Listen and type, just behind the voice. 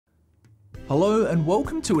Hello and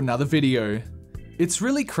welcome to another video. It's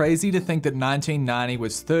really crazy to think that 1990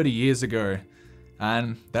 was 30 years ago.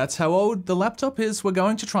 And that's how old the laptop is we're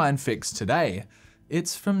going to try and fix today.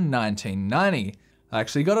 It's from 1990. I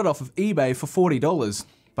actually got it off of eBay for $40,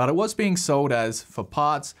 but it was being sold as for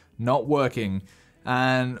parts, not working.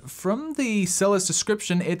 And from the seller's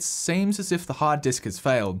description, it seems as if the hard disk has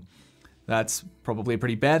failed. That's probably a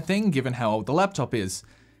pretty bad thing given how old the laptop is.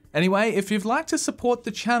 Anyway, if you'd like to support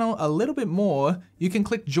the channel a little bit more, you can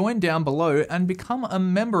click join down below and become a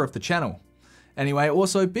member of the channel. Anyway,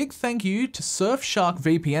 also big thank you to Surfshark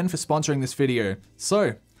VPN for sponsoring this video.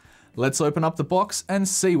 So, let's open up the box and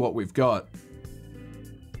see what we've got.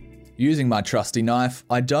 Using my trusty knife,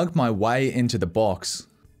 I dug my way into the box.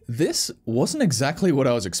 This wasn't exactly what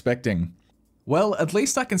I was expecting. Well, at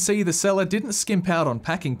least I can see the seller didn't skimp out on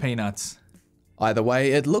packing peanuts. Either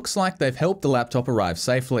way, it looks like they've helped the laptop arrive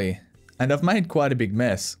safely. And I've made quite a big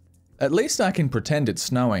mess. At least I can pretend it's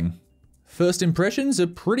snowing. First impressions are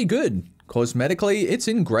pretty good. Cosmetically, it's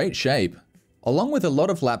in great shape. Along with a lot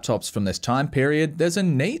of laptops from this time period, there's a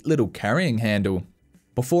neat little carrying handle.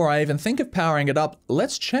 Before I even think of powering it up,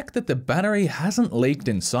 let's check that the battery hasn't leaked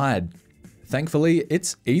inside. Thankfully,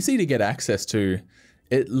 it's easy to get access to.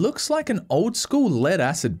 It looks like an old school lead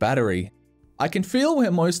acid battery. I can feel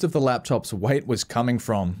where most of the laptop's weight was coming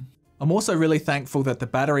from. I'm also really thankful that the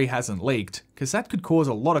battery hasn't leaked, because that could cause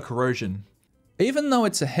a lot of corrosion. Even though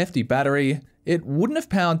it's a hefty battery, it wouldn't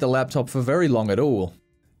have powered the laptop for very long at all.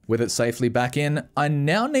 With it safely back in, I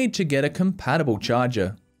now need to get a compatible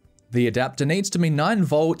charger. The adapter needs to be 9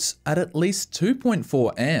 volts at least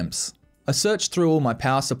 2.4 amps. I searched through all my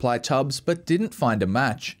power supply tubs but didn't find a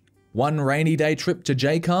match. One rainy day trip to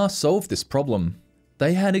JCar solved this problem.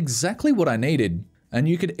 They had exactly what I needed, and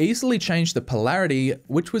you could easily change the polarity,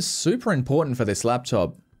 which was super important for this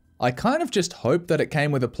laptop. I kind of just hoped that it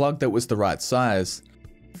came with a plug that was the right size.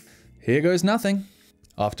 Here goes nothing.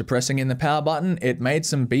 After pressing in the power button, it made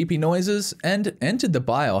some beepy noises and entered the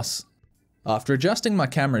BIOS. After adjusting my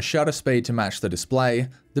camera's shutter speed to match the display,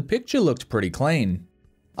 the picture looked pretty clean.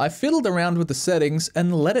 I fiddled around with the settings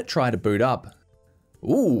and let it try to boot up.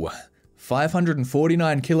 Ooh,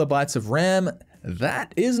 549 kilobytes of RAM.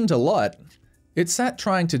 That isn't a lot. It sat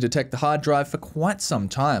trying to detect the hard drive for quite some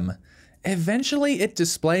time. Eventually it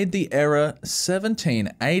displayed the error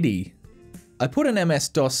 1780. I put an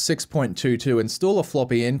MS-DOS 6.22 installer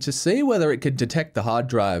floppy in to see whether it could detect the hard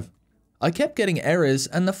drive. I kept getting errors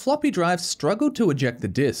and the floppy drive struggled to eject the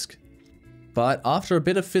disk. But after a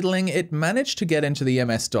bit of fiddling, it managed to get into the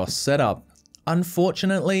MS-DOS setup.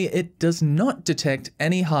 Unfortunately, it does not detect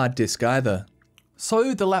any hard disk either.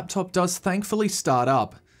 So the laptop does thankfully start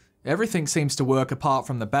up. Everything seems to work apart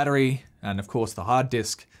from the battery, and of course the hard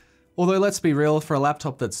disk. Although let's be real, for a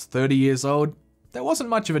laptop that's 30 years old, there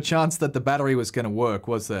wasn't much of a chance that the battery was going to work,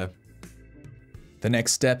 was there? The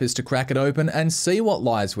next step is to crack it open and see what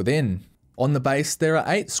lies within. On the base, there are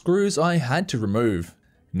 8 screws I had to remove.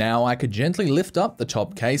 Now I could gently lift up the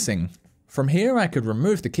top casing. From here I could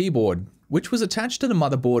remove the keyboard, which was attached to the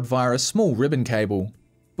motherboard via a small ribbon cable.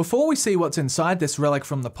 Before we see what's inside this relic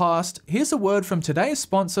from the past, here's a word from today's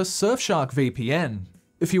sponsor, Surfshark VPN.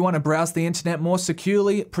 If you want to browse the internet more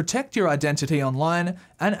securely, protect your identity online,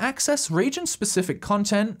 and access region-specific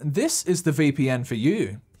content, this is the VPN for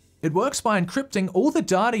you. It works by encrypting all the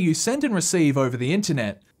data you send and receive over the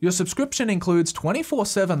internet. Your subscription includes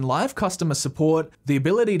 24/7 live customer support, the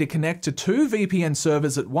ability to connect to 2 VPN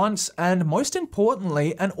servers at once, and most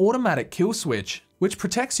importantly, an automatic kill switch, which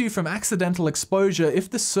protects you from accidental exposure if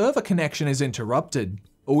the server connection is interrupted.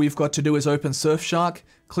 All you've got to do is open Surfshark,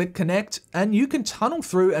 click connect, and you can tunnel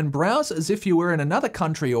through and browse as if you were in another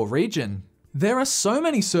country or region. There are so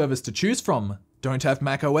many servers to choose from. Don't have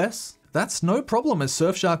macOS? That's no problem, as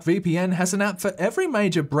Surfshark VPN has an app for every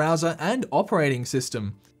major browser and operating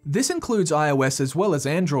system. This includes iOS as well as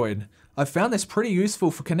Android. I've found this pretty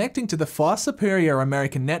useful for connecting to the far superior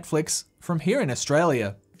American Netflix from here in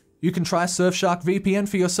Australia. You can try Surfshark VPN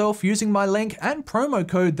for yourself using my link and promo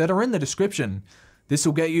code that are in the description. This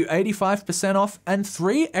will get you 85% off and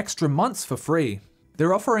 3 extra months for free.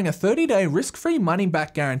 They're offering a 30-day risk-free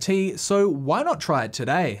money-back guarantee, so why not try it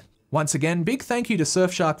today? Once again, big thank you to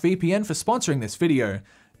Surfshark VPN for sponsoring this video.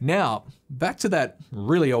 Now, back to that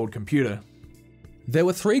really old computer. There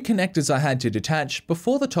were 3 connectors I had to detach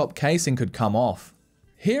before the top casing could come off.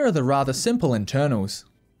 Here are the rather simple internals.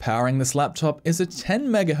 Powering this laptop is a 10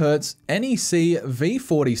 MHz NEC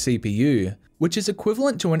V40 CPU, which is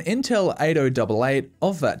equivalent to an Intel 8088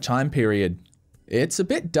 of that time period. It's a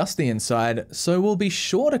bit dusty inside, so we'll be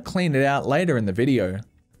sure to clean it out later in the video.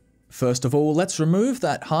 First of all, let's remove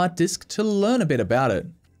that hard disk to learn a bit about it.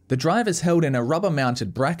 The drive is held in a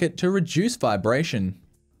rubber-mounted bracket to reduce vibration.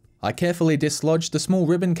 I carefully dislodged the small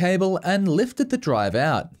ribbon cable and lifted the drive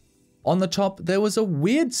out. On the top, there was a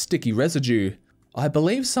weird sticky residue. I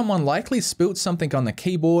believe someone likely spilt something on the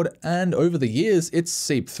keyboard, and over the years, it's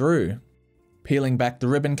seeped through. Peeling back the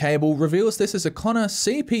ribbon cable reveals this is a Connor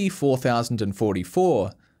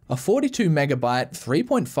CP4044, a 42 megabyte,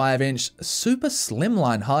 3.5 inch super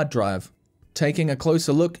slimline hard drive. Taking a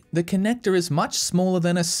closer look, the connector is much smaller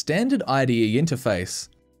than a standard IDE interface.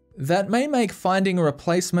 That may make finding a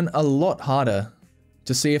replacement a lot harder.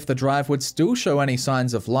 To see if the drive would still show any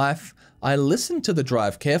signs of life, I listened to the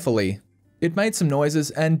drive carefully. It made some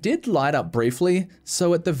noises and did light up briefly,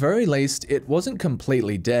 so at the very least, it wasn't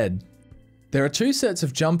completely dead. There are two sets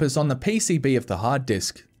of jumpers on the PCB of the hard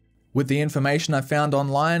disk. With the information I found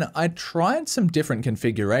online, I tried some different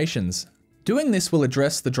configurations. Doing this will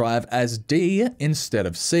address the drive as D instead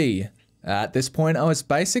of C. At this point, I was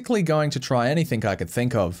basically going to try anything I could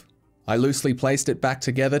think of. I loosely placed it back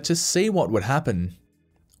together to see what would happen.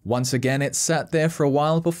 Once again, it sat there for a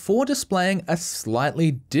while before displaying a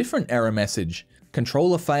slightly different error message.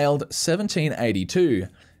 Controller failed 1782,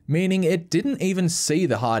 meaning it didn't even see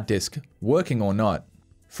the hard disk, working or not.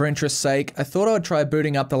 For interest's sake, I thought I would try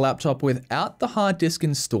booting up the laptop without the hard disk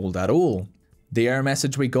installed at all. The error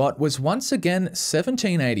message we got was once again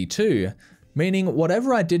 1782, meaning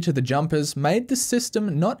whatever I did to the jumpers made the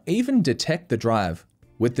system not even detect the drive.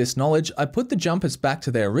 With this knowledge, I put the jumpers back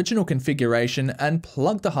to their original configuration and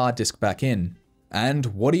plugged the hard disk back in. And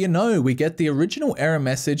what do you know, we get the original error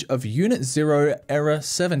message of Unit 0 error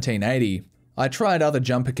 1780. I tried other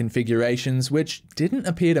jumper configurations which didn't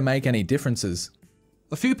appear to make any differences.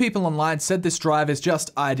 A few people online said this drive is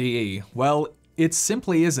just IDE. Well, it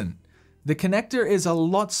simply isn't. The connector is a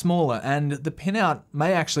lot smaller and the pinout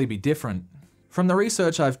may actually be different. From the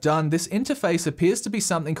research I've done, this interface appears to be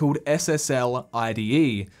something called SSL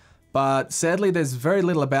IDE, but sadly there's very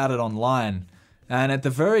little about it online, and at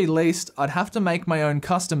the very least, I'd have to make my own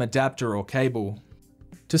custom adapter or cable.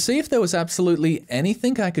 To see if there was absolutely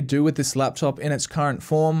anything I could do with this laptop in its current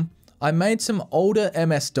form, I made some older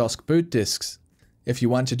MS-DOS boot disks. If you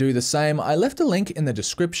want to do the same, I left a link in the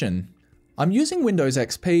description. I'm using Windows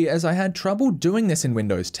XP as I had trouble doing this in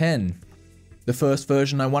Windows 10. The first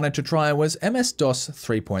version I wanted to try was MS-DOS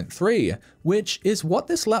 3.3, which is what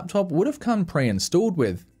this laptop would have come pre-installed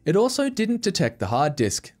with. It also didn't detect the hard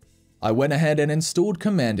disk. I went ahead and installed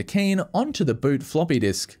Commander Keen onto the boot floppy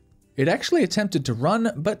disk. It actually attempted to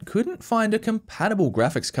run, but couldn't find a compatible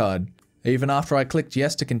graphics card. Even after I clicked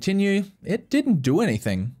yes to continue, it didn't do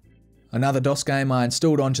anything. Another DOS game I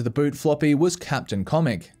installed onto the boot floppy was Captain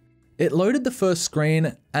Comic. It loaded the first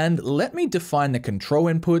screen and let me define the control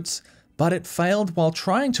inputs, but it failed while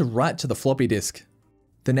trying to write to the floppy disk.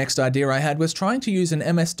 The next idea I had was trying to use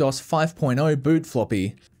an MS-DOS 5.0 boot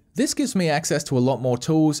floppy. This gives me access to a lot more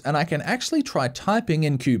tools and I can actually try typing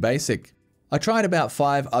in QBasic. I tried about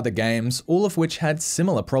 5 other games, all of which had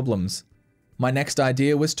similar problems. My next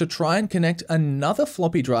idea was to try and connect another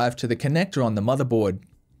floppy drive to the connector on the motherboard.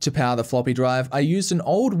 To power the floppy drive, I used an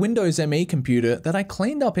old Windows ME computer that I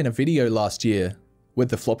cleaned up in a video last year. With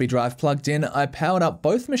the floppy drive plugged in, I powered up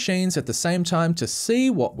both machines at the same time to see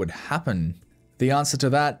what would happen. The answer to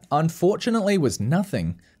that, unfortunately, was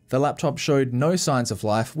nothing. The laptop showed no signs of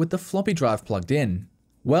life with the floppy drive plugged in.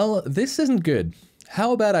 Well, this isn't good.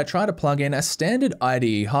 How about I try to plug in a standard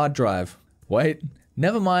IDE hard drive? Wait,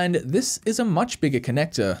 never mind, this is a much bigger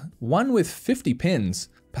connector, one with 50 pins.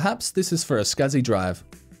 Perhaps this is for a SCSI drive.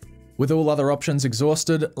 With all other options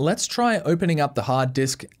exhausted, let's try opening up the hard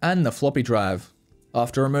disk and the floppy drive.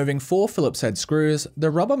 After removing 4 Phillips head screws, the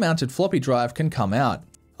rubber-mounted floppy drive can come out.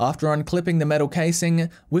 After unclipping the metal casing,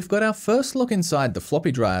 we've got our first look inside the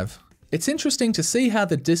floppy drive. It's interesting to see how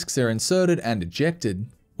the disks are inserted and ejected.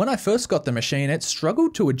 When I first got the machine, it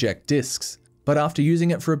struggled to eject disks, but after using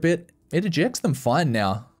it for a bit, it ejects them fine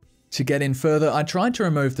now. To get in further, I tried to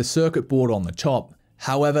remove the circuit board on the top.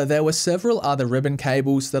 However, there were several other ribbon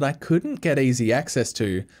cables that I couldn't get easy access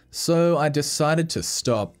to, so I decided to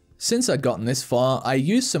stop. Since I'd gotten this far, I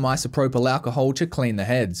used some isopropyl alcohol to clean the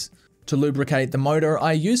heads. To lubricate the motor,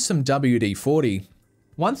 I used some WD-40.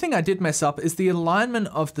 One thing I did mess up is the alignment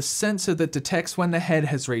of the sensor that detects when the head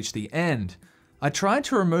has reached the end. I tried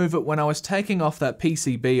to remove it when I was taking off that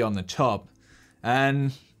PCB on the top,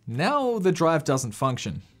 and now the drive doesn't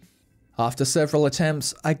function. After several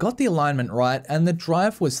attempts, I got the alignment right and the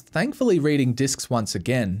drive was thankfully reading disks once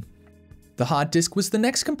again. The hard disk was the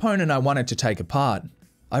next component I wanted to take apart.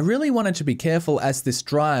 I really wanted to be careful as this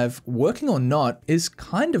drive, working or not, is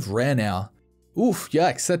kind of rare now. Oof,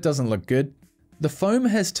 yikes, that doesn't look good. The foam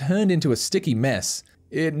has turned into a sticky mess.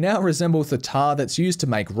 It now resembles the tar that's used to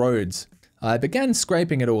make roads. I began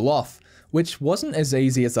scraping it all off, which wasn't as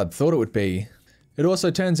easy as I'd thought it would be. It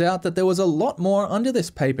also turns out that there was a lot more under this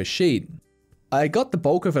paper sheet. I got the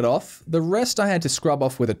bulk of it off, the rest I had to scrub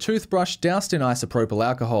off with a toothbrush doused in isopropyl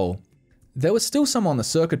alcohol. There was still some on the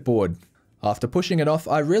circuit board. After pushing it off,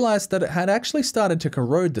 I realized that it had actually started to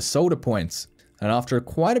corrode the solder points. And after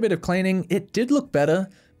quite a bit of cleaning, it did look better,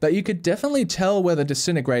 but you could definitely tell where the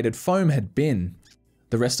disintegrated foam had been.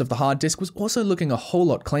 The rest of the hard disk was also looking a whole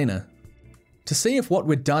lot cleaner. To see if what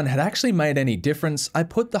we'd done had actually made any difference, I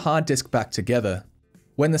put the hard disk back together.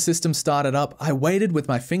 When the system started up, I waited with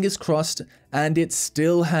my fingers crossed, and it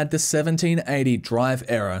still had the 1780 drive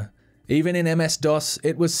error. Even in MS-DOS,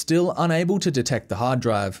 it was still unable to detect the hard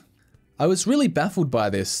drive. I was really baffled by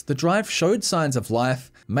this. The drive showed signs of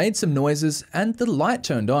life, made some noises, and the light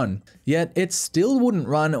turned on, yet it still wouldn't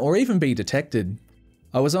run or even be detected.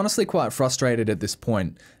 I was honestly quite frustrated at this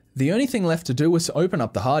point. The only thing left to do was open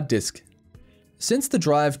up the hard disk. Since the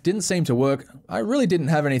drive didn't seem to work, I really didn't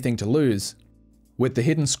have anything to lose. With the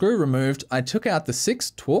hidden screw removed, I took out the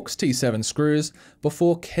 6 Torx T7 screws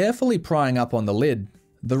before carefully prying up on the lid.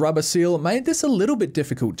 The rubber seal made this a little bit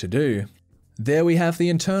difficult to do. There we have the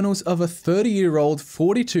internals of a 30-year-old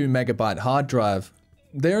 42 megabyte hard drive.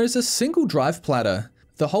 There is a single drive platter.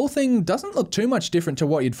 The whole thing doesn't look too much different to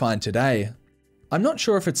what you'd find today. I'm not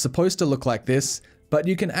sure if it's supposed to look like this, but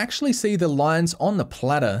you can actually see the lines on the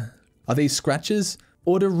platter. Are these scratches,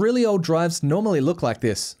 or do really old drives normally look like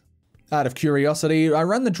this? Out of curiosity, I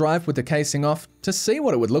ran the drive with the casing off to see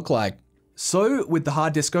what it would look like. So, with the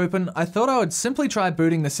hard disk open, I thought I would simply try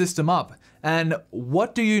booting the system up. And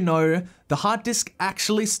what do you know? The hard disk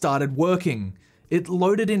actually started working. It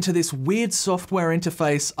loaded into this weird software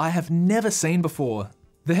interface I have never seen before.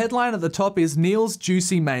 The headline at the top is Neil's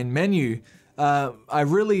Juicy Main Menu. I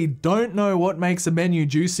really don't know what makes a menu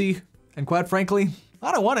juicy, and quite frankly,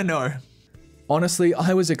 I don't want to know. Honestly,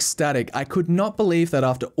 I was ecstatic. I could not believe that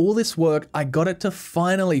after all this work, I got it to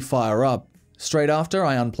finally fire up. Straight after,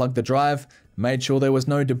 I unplugged the drive, made sure there was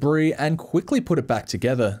no debris, and quickly put it back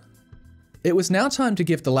together. It was now time to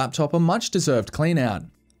give the laptop a much-deserved clean-out.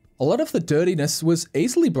 A lot of the dirtiness was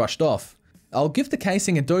easily brushed off. I'll give the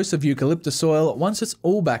casing a dose of eucalyptus oil once it's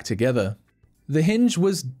all back together. The hinge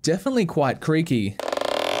was definitely quite creaky.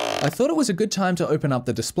 I thought it was a good time to open up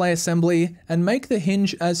the display assembly and make the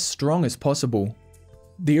hinge as strong as possible.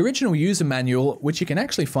 The original user manual, which you can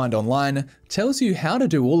actually find online, tells you how to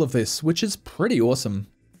do all of this, which is pretty awesome.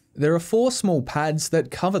 There are 4 small pads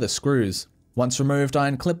that cover the screws. Once removed, I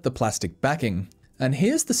unclipped the plastic backing. And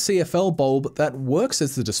here's the CFL bulb that works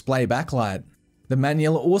as the display backlight. The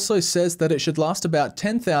manual also says that it should last about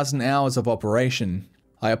 10,000 hours of operation.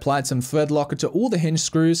 I applied some thread locker to all the hinge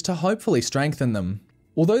screws to hopefully strengthen them.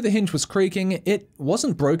 Although the hinge was creaking, it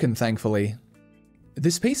wasn't broken, thankfully.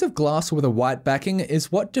 This piece of glass with a white backing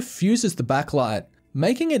is what diffuses the backlight,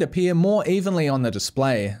 making it appear more evenly on the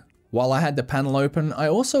display. While I had the panel open, I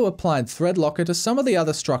also applied thread locker to some of the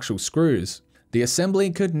other structural screws. The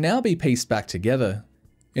assembly could now be pieced back together.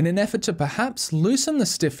 In an effort to perhaps loosen the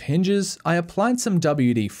stiff hinges, I applied some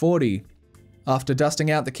WD-40. After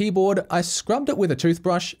dusting out the keyboard, I scrubbed it with a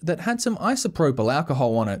toothbrush that had some isopropyl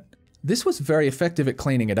alcohol on it. This was very effective at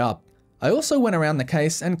cleaning it up. I also went around the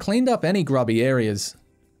case and cleaned up any grubby areas.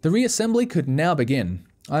 The reassembly could now begin.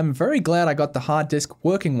 I'm very glad I got the hard disk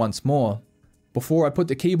working once more. Before I put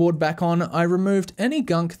the keyboard back on, I removed any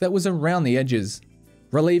gunk that was around the edges.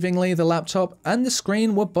 Relievingly, the laptop and the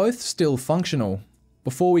screen were both still functional.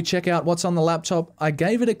 Before we check out what's on the laptop, I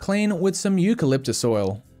gave it a clean with some eucalyptus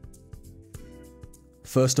oil.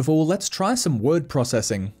 First of all, let's try some word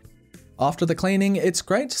processing. After the cleaning, it's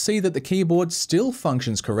great to see that the keyboard still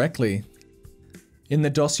functions correctly. In the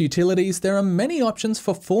DOS utilities, there are many options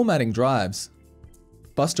for formatting drives.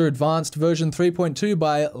 Buster Advanced version 3.2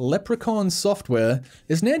 by Leprechaun Software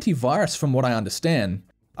is an antivirus from what I understand.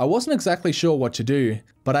 I wasn't exactly sure what to do,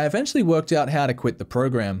 but I eventually worked out how to quit the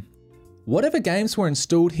program. Whatever games were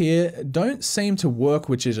installed here don't seem to work,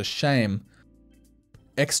 which is a shame.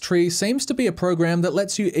 Xtree seems to be a program that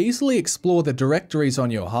lets you easily explore the directories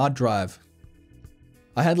on your hard drive.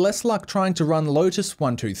 I had less luck trying to run Lotus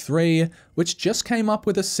 123, which just came up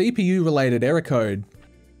with a CPU-related error code.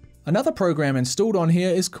 Another program installed on here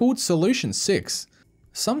is called Solution 6,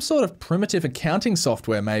 some sort of primitive accounting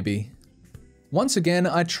software maybe. Once again,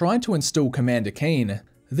 I tried to install Commander Keen.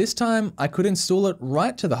 This time, I could install it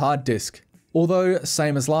right to the hard disk. Although,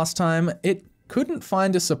 same as last time, it couldn't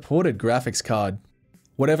find a supported graphics card.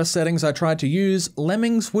 Whatever settings I tried to use,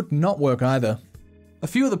 Lemmings would not work either. A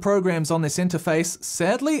few of the programs on this interface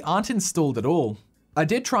sadly aren't installed at all. I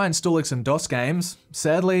did try installing some DOS games,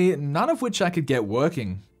 sadly none of which I could get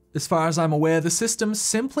working. As far as I'm aware, the system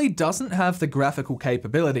simply doesn't have the graphical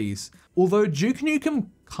capabilities. Although Duke Nukem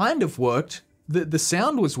kind of worked, the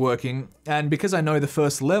sound was working, and because I know the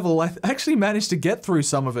first level, I actually managed to get through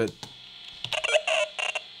some of it.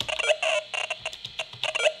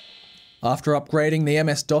 After upgrading the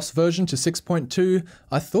MS-DOS version to 6.2,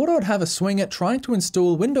 I thought I'd have a swing at trying to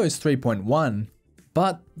install Windows 3.1.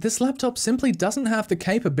 But this laptop simply doesn't have the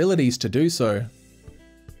capabilities to do so.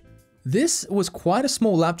 This was quite a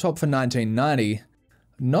small laptop for 1990.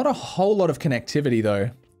 Not a whole lot of connectivity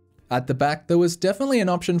though. At the back there was definitely an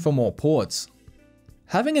option for more ports.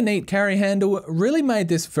 Having a neat carry handle really made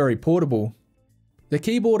this very portable. The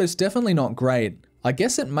keyboard is definitely not great. I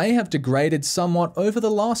guess it may have degraded somewhat over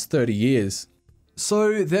the last 30 years.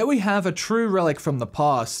 So there we have a true relic from the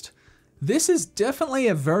past. This is definitely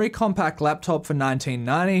a very compact laptop for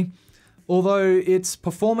 1990, although its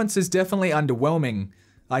performance is definitely underwhelming.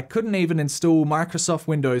 I couldn't even install Microsoft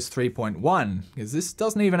Windows 3.1, because this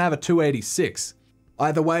doesn't even have a 286.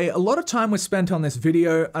 Either way, a lot of time was spent on this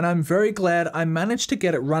video, and I'm very glad I managed to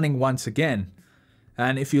get it running once again.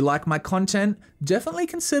 And if you like my content, definitely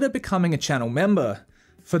consider becoming a channel member.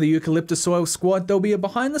 For the Eucalyptus Oil Squad, there'll be a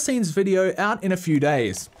behind the scenes video out in a few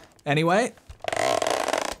days. Anyway,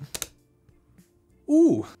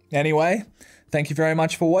 thank you very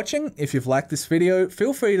much for watching. If you've liked this video,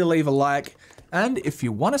 feel free to leave a like. And if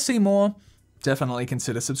you want to see more, definitely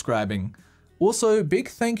consider subscribing. Also, big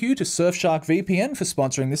thank you to Surfshark VPN for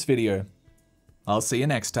sponsoring this video. I'll see you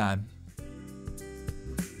next time.